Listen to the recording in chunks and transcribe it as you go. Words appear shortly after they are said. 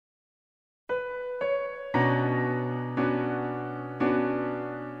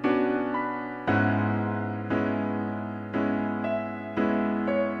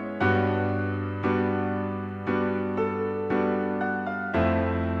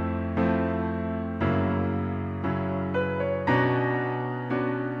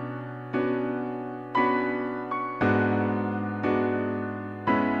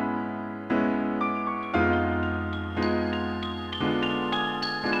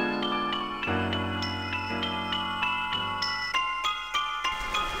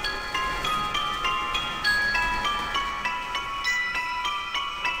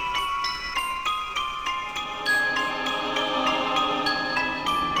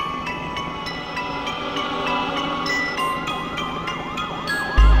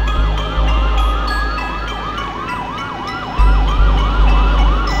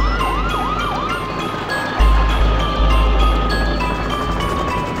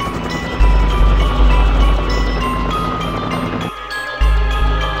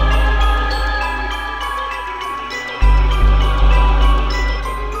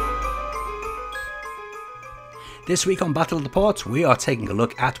This week on Battle of the Ports, we are taking a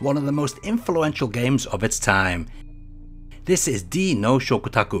look at one of the most influential games of its time. This is D no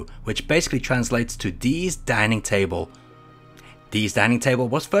Shokutaku, which basically translates to D's Dining Table. D's Dining Table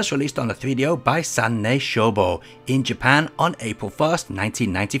was first released on the 3DO by Saturn Shobo in Japan on April 1st,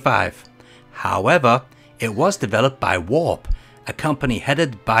 1995. However, it was developed by Warp, a company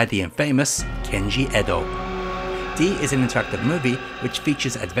headed by the infamous Kenji Edo. D is an interactive movie which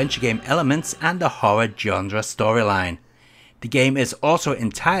features adventure game elements and a horror genre storyline. The game is also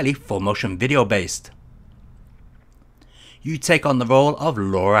entirely full motion video based. You take on the role of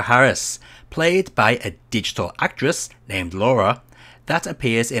Laura Harris, played by a digital actress named Laura that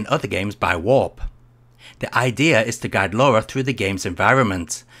appears in other games by Warp. The idea is to guide Laura through the game's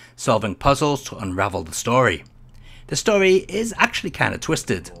environment, solving puzzles to unravel the story. The story is actually kinda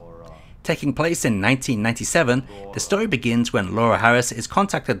twisted. Taking place in 1997, the story begins when Laura Harris is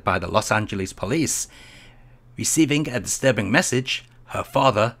contacted by the Los Angeles police. Receiving a disturbing message, her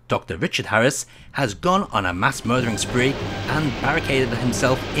father, Dr. Richard Harris, has gone on a mass murdering spree and barricaded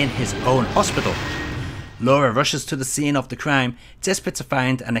himself in his own hospital. Laura rushes to the scene of the crime, desperate to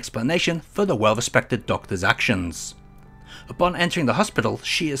find an explanation for the well-respected doctor's actions. Upon entering the hospital,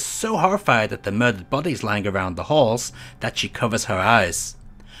 she is so horrified at the murdered bodies lying around the halls that she covers her eyes.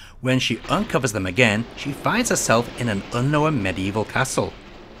 When she uncovers them again, she finds herself in an unknown medieval castle.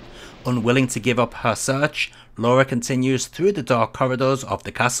 Unwilling to give up her search, Laura continues through the dark corridors of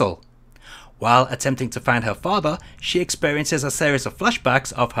the castle. While attempting to find her father, she experiences a series of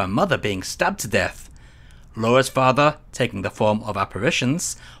flashbacks of her mother being stabbed to death. Laura's father, taking the form of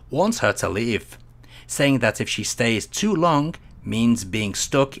apparitions, wants her to leave, saying that if she stays too long, means being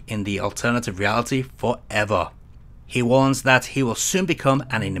stuck in the alternative reality forever. He warns that he will soon become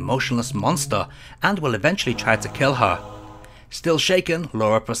an emotionless monster and will eventually try to kill her. Still shaken,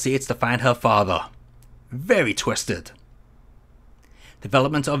 Laura proceeds to find her father. Very twisted.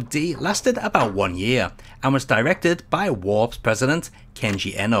 Development of D lasted about 1 year and was directed by Warp's president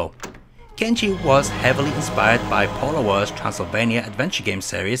Kenji Eno. Kenji was heavily inspired by Polawar's Transylvania adventure game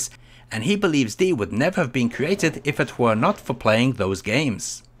series, and he believes D would never have been created if it were not for playing those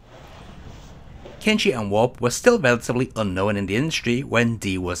games. Kenji and Warp were still relatively unknown in the industry when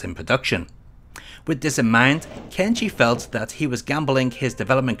D was in production. With this in mind, Kenji felt that he was gambling his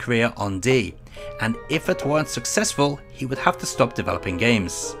development career on D, and if it weren't successful, he would have to stop developing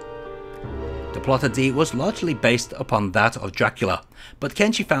games. The plot of D was largely based upon that of Dracula, but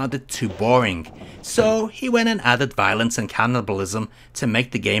Kenji found it too boring, so he went and added violence and cannibalism to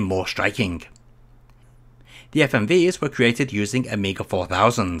make the game more striking. The FMVs were created using Amiga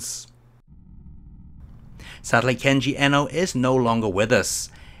 4000s. Sadly, Kenji Eno is no longer with us,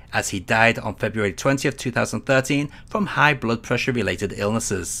 as he died on February 20th, 2013 from high blood pressure related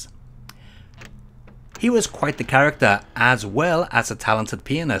illnesses. He was quite the character as well as a talented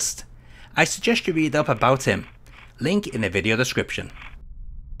pianist. I suggest you read up about him, link in the video description.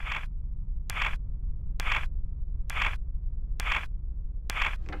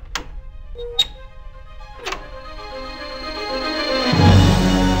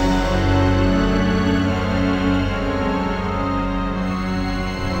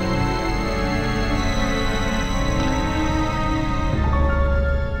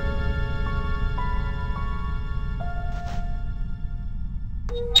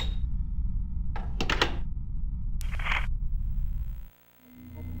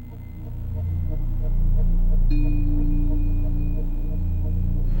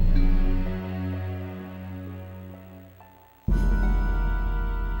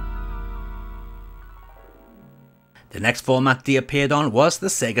 The next format D appeared on was the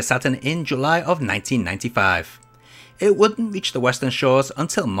Sega Saturn in July of 1995. It wouldn't reach the Western shores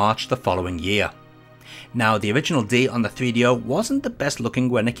until March the following year. Now, the original D on the 3DO wasn't the best looking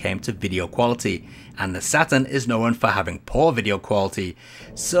when it came to video quality, and the Saturn is known for having poor video quality,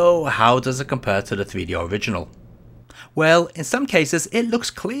 so how does it compare to the 3DO original? Well, in some cases it looks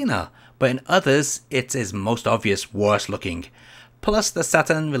cleaner, but in others it is most obvious worse looking. Plus, the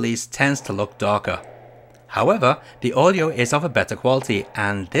Saturn release tends to look darker. However, the audio is of a better quality,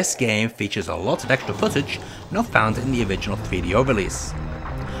 and this game features a lot of extra footage not found in the original 3DO release.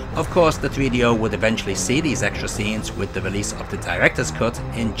 Of course, the 3DO would eventually see these extra scenes with the release of the director's cut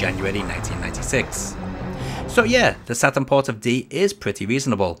in January 1996. So yeah, the Saturn port of D is pretty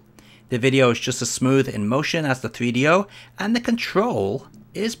reasonable. The video is just as smooth in motion as the 3DO, and the control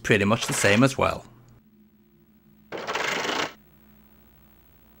is pretty much the same as well.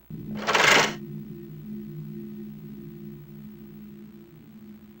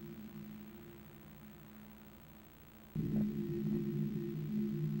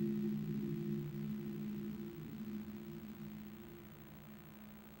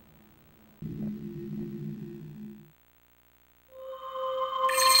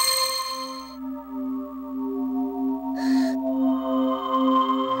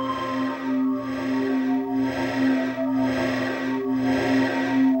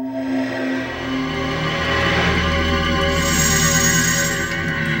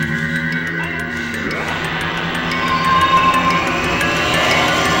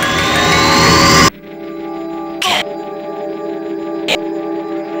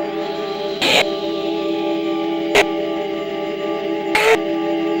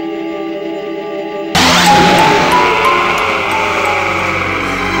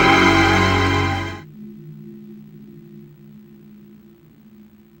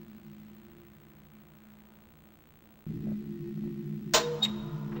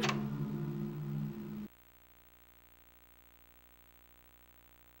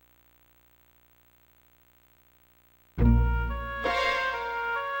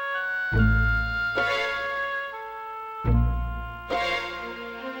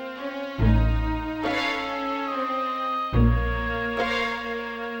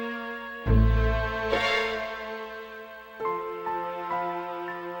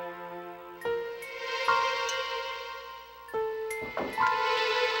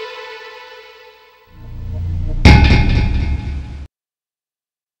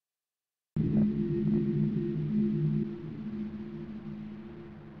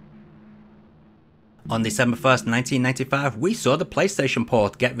 On December 1st, 1995, we saw the PlayStation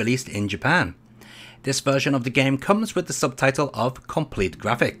port get released in Japan. This version of the game comes with the subtitle of Complete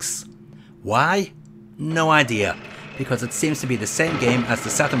Graphics. Why? No idea, because it seems to be the same game as the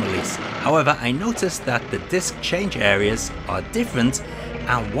Saturn release. However, I noticed that the disc change areas are different,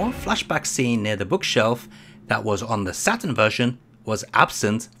 and one flashback scene near the bookshelf that was on the Saturn version was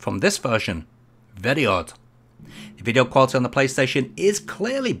absent from this version. Very odd. The video quality on the PlayStation is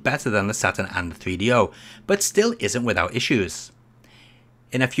clearly better than the Saturn and the 3DO, but still isn't without issues.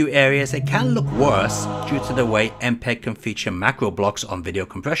 In a few areas it can look worse due to the way MPEG can feature macro blocks on video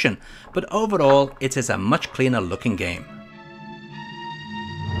compression, but overall it is a much cleaner looking game.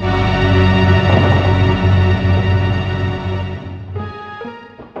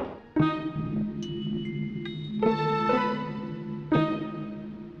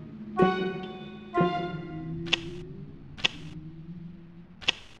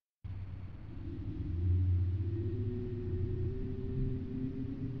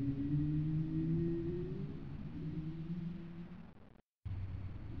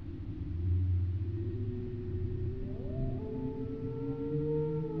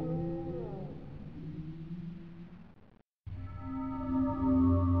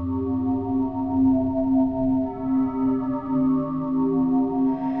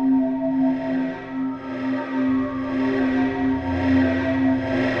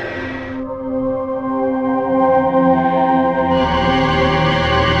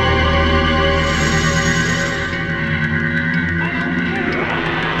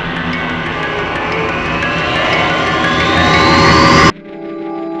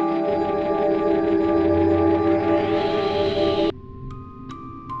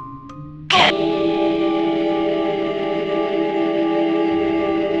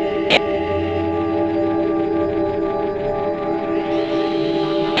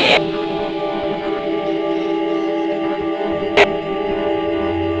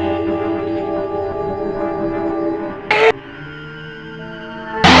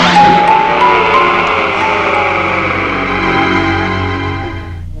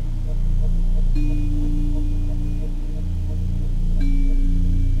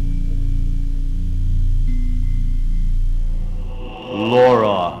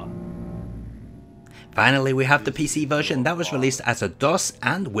 Finally, we have the PC version that was released as a DOS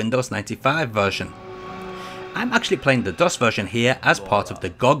and Windows 95 version. I'm actually playing the DOS version here as part of the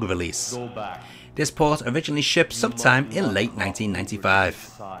GOG release. This port originally shipped sometime in late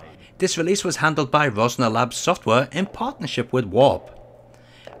 1995. This release was handled by Rosner Labs Software in partnership with Warp.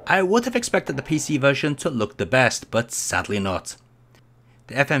 I would have expected the PC version to look the best, but sadly not.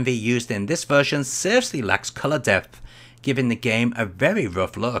 The FMV used in this version seriously lacks color depth, giving the game a very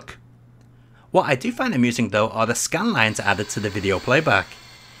rough look. What I do find amusing though are the scan lines added to the video playback.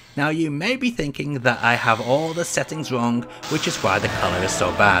 Now you may be thinking that I have all the settings wrong, which is why the color is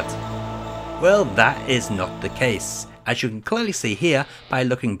so bad. Well, that is not the case, as you can clearly see here by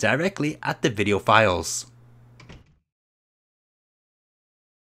looking directly at the video files.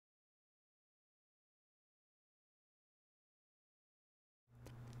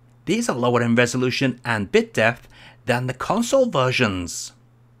 These are lower in resolution and bit depth than the console versions.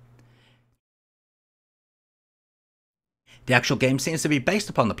 The actual game seems to be based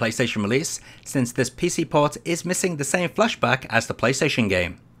upon the PlayStation release, since this PC port is missing the same flashback as the PlayStation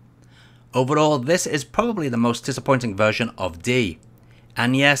game. Overall, this is probably the most disappointing version of D.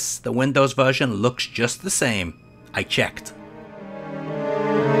 And yes, the Windows version looks just the same. I checked.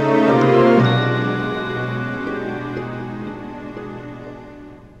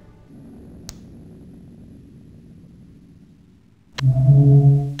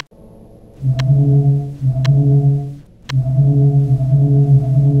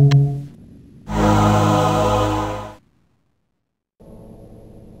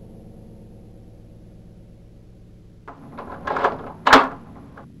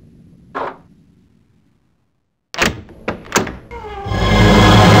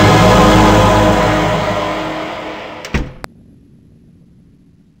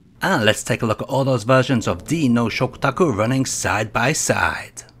 And let's take a look at all those versions of D no Shokutaku running side by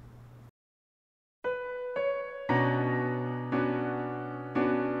side.